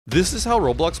This is how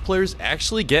Roblox players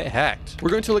actually get hacked.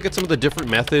 We're going to look at some of the different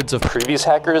methods of previous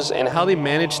hackers and how they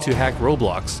managed to hack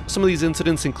Roblox. Some of these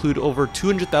incidents include over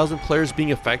 200,000 players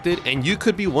being affected, and you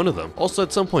could be one of them. Also,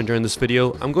 at some point during this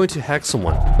video, I'm going to hack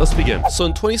someone. Let's begin. So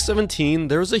in 2017,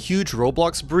 there was a huge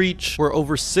Roblox breach where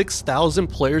over 6,000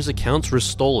 players' accounts were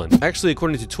stolen. Actually,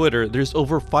 according to Twitter, there's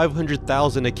over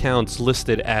 500,000 accounts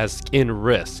listed as in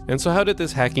risk. And so how did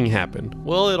this hacking happen?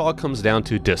 Well, it all comes down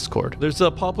to Discord. There's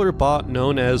a popular bot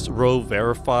known as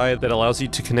Verify that allows you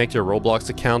to connect your Roblox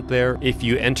account there if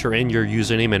you enter in your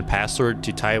username and password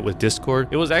to tie it with Discord.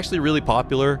 It was actually really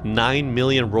popular. 9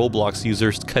 million Roblox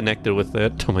users connected with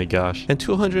it. Oh my gosh. And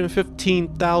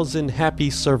 215,000 happy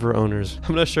server owners.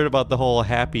 I'm not sure about the whole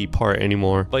happy part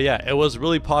anymore. But yeah, it was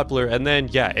really popular, and then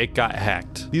yeah, it got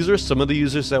hacked. These are some of the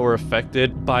users that were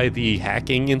affected by the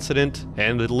hacking incident,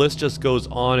 and the list just goes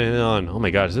on and on. Oh my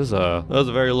gosh, that was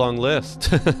a very long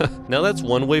list. Now that's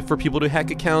one way for people to hack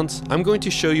accounts. I'm going to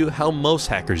show you how most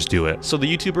hackers do it. So the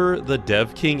YouTuber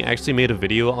TheDevKing actually made a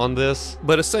video on this,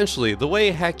 but essentially the way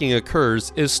hacking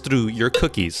occurs is through your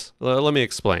cookies. Let me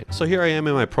explain. So here I am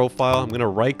in my profile. I'm going to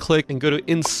right click and go to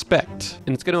inspect,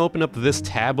 and it's going to open up this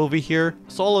tab over here.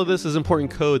 So all of this is important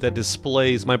code that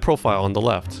displays my profile on the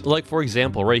left. Like for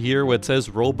example, right here where it says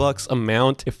Robux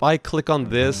amount, if I click on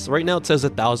this, right now it says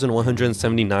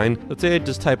 1,179. Let's say I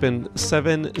just type in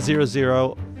 700,000,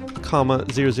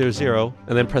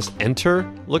 and then press enter.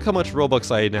 Look how much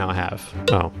Robux I now have.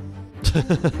 Oh.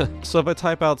 So if I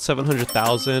type out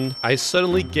 700,000, I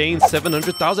suddenly gain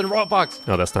 700,000 Robux.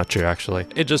 No, that's not true actually.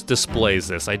 It just displays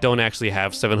this. I don't actually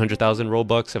have 700,000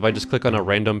 Robux. If I just click on a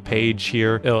random page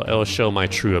here, it'll show my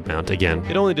true amount again.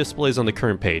 It only displays on the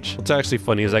current page. What's actually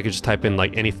funny is I could just type in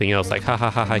like anything else, like ha ha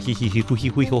ha ha he he he he he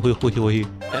he,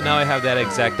 and now I have that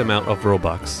exact amount of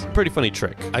Robux. Pretty funny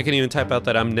trick. I can even type out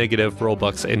that I'm negative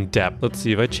Robux in depth. Let's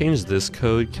see, if I change this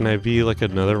code, can I be like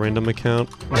another random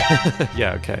account?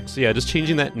 Yeah, okay. So yeah, just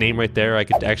changing that name right there, I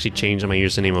could actually change my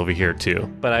username over here too.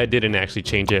 But I didn't actually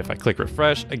change it. If I click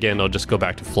refresh, again, it'll just go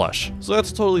back to flush. So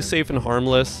that's totally safe and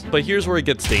harmless, but here's where it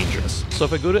gets dangerous. So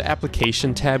if I go to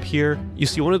application tab here, you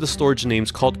see one of the storage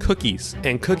names called cookies,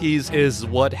 and cookies is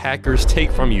what hackers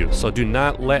take from you. So do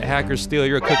not let hackers steal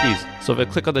your cookies. So if I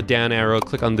click on the down arrow,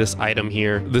 click on this item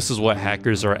here, this is what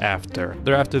hackers are after.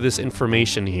 They're after this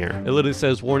information here. It literally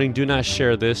says, warning, do not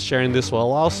share this. Sharing this will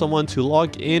allow someone to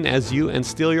log in as you and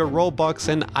steal your Robux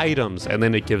and items. And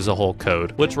then it gives a whole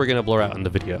code, which we're gonna blur out in the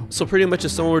video. So pretty much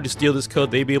if someone were to steal this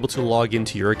code, they'd be able to log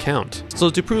into your account.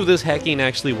 So to prove this hacking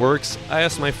actually works, I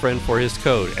asked my friend for his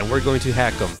code, and we're going to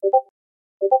hack him.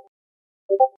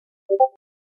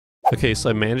 Okay, so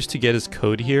I managed to get his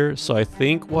code here. So I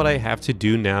think what I have to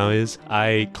do now is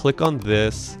I click on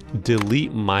this,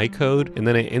 delete my code, and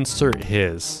then I insert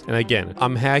his. And again,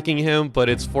 I'm hacking him, but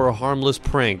it's for a harmless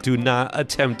prank. Do not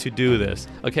attempt to do this.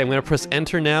 Okay, I'm gonna press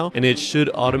enter now, and it should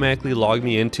automatically log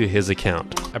me into his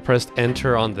account. I pressed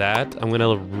enter on that. I'm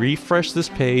gonna refresh this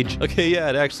page. Okay, yeah,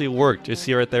 it actually worked. You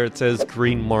see right there, it says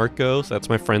Green Marco. So that's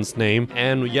my friend's name.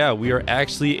 And yeah, we are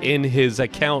actually in his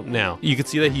account now. You can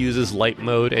see that he uses light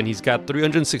mode, and he's got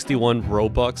 361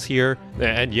 Robux here.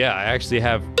 And yeah, I actually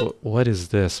have, what is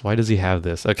this? Why does he have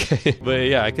this? Okay. But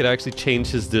yeah, I could actually change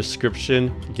his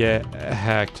description. Get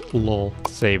hacked, lol.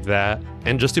 Save that.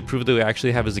 And just to prove that we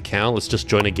actually have his account, let's just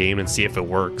join a game and see if it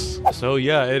works. So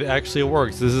yeah, it actually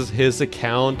works. This is his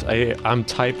account. I'm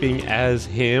typing as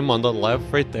him on the left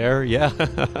right there. Yeah,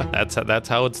 that's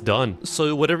how it's done.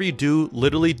 So whatever you do,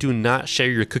 literally do not share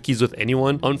your cookies with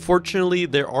anyone. Unfortunately,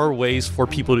 there are ways for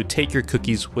people to take your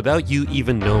cookies without you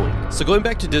even knowing. So going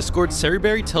back to Discord,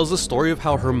 SEARCHBLOX tells the story of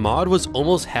how her mod was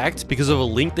almost hacked because of a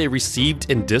link they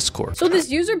received in Discord. So this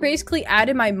user basically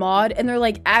added my mod, and they're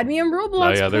like, add me on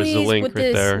Roblox, yeah, there's please, the link with right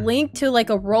this there. Link to like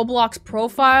a Roblox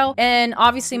profile. And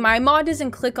obviously my mod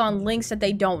doesn't click on links that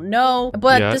they don't know,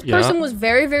 but this person was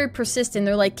very, very persistent.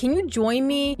 They're like, can you join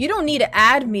me? You don't need to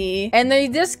add me. And they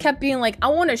just kept being like, I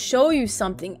want to show you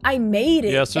something. I made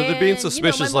it. Yeah, so they're being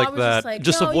suspicious like that.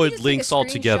 Just avoid links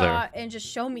altogether. And just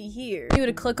show me here. You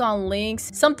to click on links.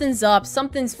 Something's up.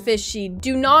 Something's fishy.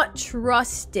 Do not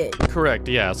trust it. Correct.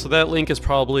 Yeah. So that link is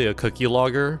probably a cookie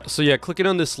logger. So yeah, clicking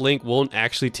on this link won't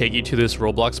actually take you to this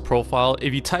Roblox profile.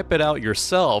 If you type it out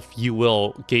yourself, you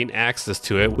will gain access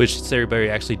to it, which SEARCHBLOX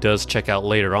actually does check out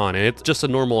later on, and it's just a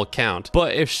normal account.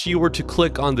 But if she were to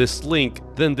click on this link,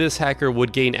 then this hacker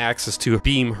would gain access to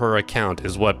beam her account,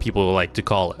 is what people like to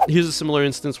call it. Here's a similar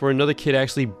instance where another kid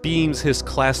actually beams his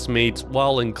classmates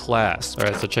while in class. All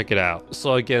right, so check it out.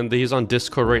 So again, he's on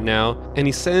Discord right now, and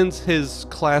he sends his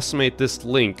classmate this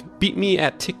link beat me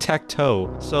at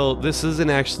tic-tac-toe. So this isn't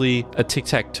actually a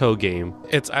tic-tac-toe game.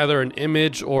 It's either an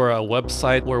image or a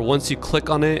website where once you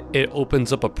click on it, it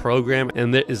opens up a program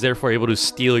and is therefore able to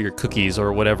steal your cookies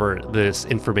or whatever this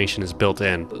information is built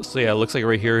in. So yeah, it looks like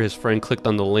right here his friend clicked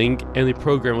on the link and the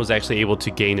program was actually able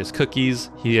to gain his cookies.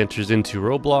 He enters into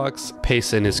Roblox,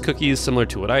 pastes in his cookies similar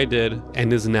to what I did,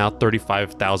 and is now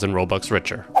 35,000 Robux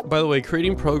richer. By the way,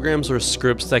 creating programs or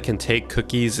scripts that can take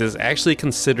cookies is actually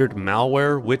considered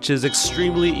malware, which is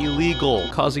extremely illegal.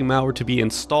 Causing malware to be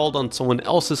installed on someone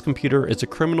else's computer is a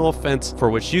criminal offense for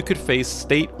which you could face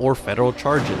state or federal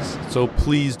charges. So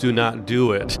please do not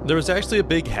do it. There was actually a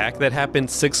big hack that happened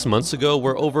 6 months ago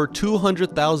where over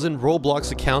 200,000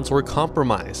 Roblox accounts were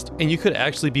compromised, and you could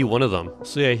actually be one of them.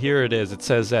 So yeah, here it is. It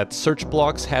says that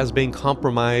SearchBLOX has been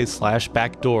compromised /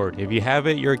 backdoored. If you have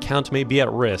it, your account may be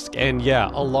at risk. And yeah,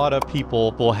 a lot of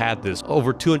people had this.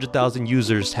 Over 200,000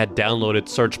 users had downloaded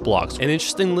SearchBLOX. And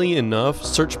interestingly enough,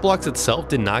 SearchBLOX itself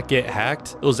did not get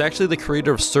hacked. It was actually the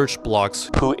creator of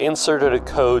SearchBLOX who inserted a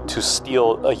code to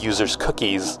steal a user's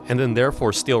cookies and then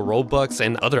therefore steal Robux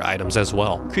and other items as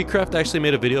well. Creekcraft actually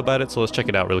made a video about it, so let's check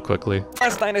it out really quickly.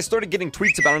 Last night I started getting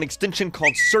tweets about an extension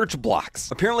called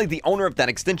SearchBLOX. Apparently the owner of that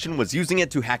extension was using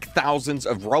it to hack thousands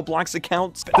of Roblox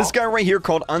accounts. This guy right here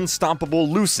called Unstoppable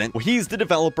Lucent, well, he's the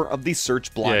developer of the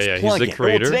SearchBLOX plugin. He's the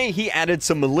creator. Well, today he added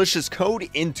some malicious code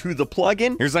into the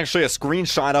plugin. Here's actually a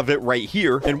screenshot of it right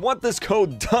here. And what this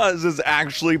code does is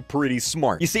actually pretty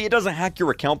smart. You see, it doesn't hack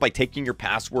your account by taking your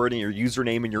password and your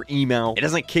username and your email. It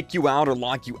doesn't kick you out or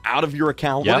lock you out of your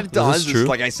account. Yeah, what it does is,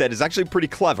 like I said, is actually pretty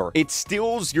clever. It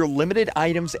steals your limited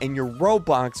items and your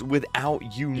Robux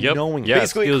without you knowing. Yeah,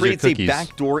 basically, it creates a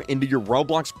backdoor into your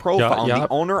Roblox profile. The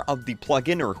owner of the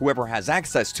plugin or whoever has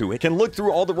access to it can look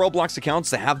through all the Roblox accounts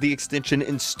that have the extension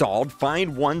installed,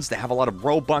 find ones that have a lot of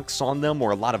Robux on them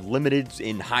or a lot of limiteds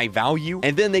in high value,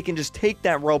 and then they can just take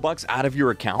that Robux out of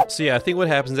your account. So yeah, I think what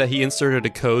happens is that he inserted a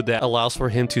code that allows for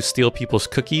him to steal people's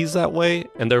cookies that way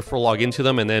and therefore log into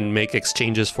them and then make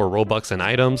exchanges for Robux and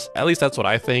items. At least that's what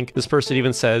I think. This person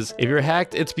even says, if you're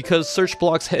hacked, it's because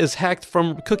SearchBLOX is hacked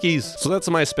from cookies. So that's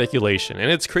my speculation.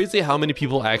 And it's crazy how many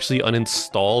people actually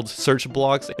uninstalled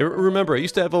SearchBLOX. Remember, I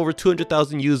used to have over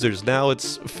 200,000 users. Now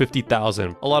it's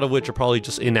 50,000, a lot of which are probably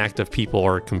just inactive people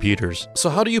or computers. So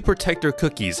how do you protect your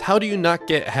cookies? How do you not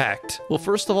get hacked? Well,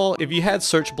 first of all, if you had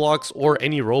SearchBLOX or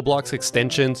any Roblox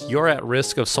extensions, you're at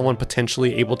risk of someone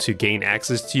potentially able to gain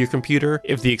access to your computer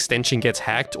if the extension gets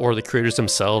hacked or the creators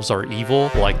themselves are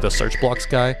evil, like the SearchBLOX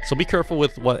guy. So be careful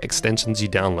with what extensions you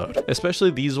download,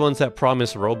 especially these ones that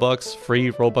promise Robux,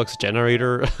 free Robux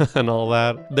generator and all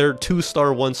that. They're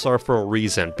 2-star, 1-star for a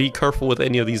reason. Be careful with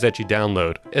any of these that you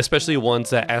download, especially ones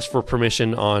that ask for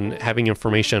permission on having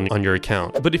information on your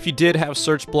account. But if you did have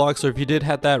SearchBLOX or if you did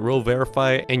have that row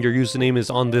verify and your username is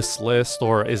on this list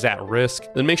or is at risk,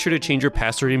 then make sure to change your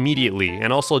password immediately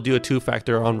and also do a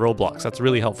 2-factor on Roblox. That's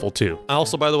really helpful too.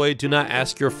 Also, by the way, do not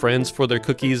ask your friends for their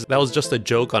cookies. That was just a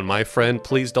joke on my friend.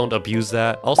 Please don't abuse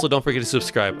that. Also, don't forget to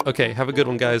subscribe. Okay, have a good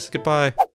one, guys. Goodbye.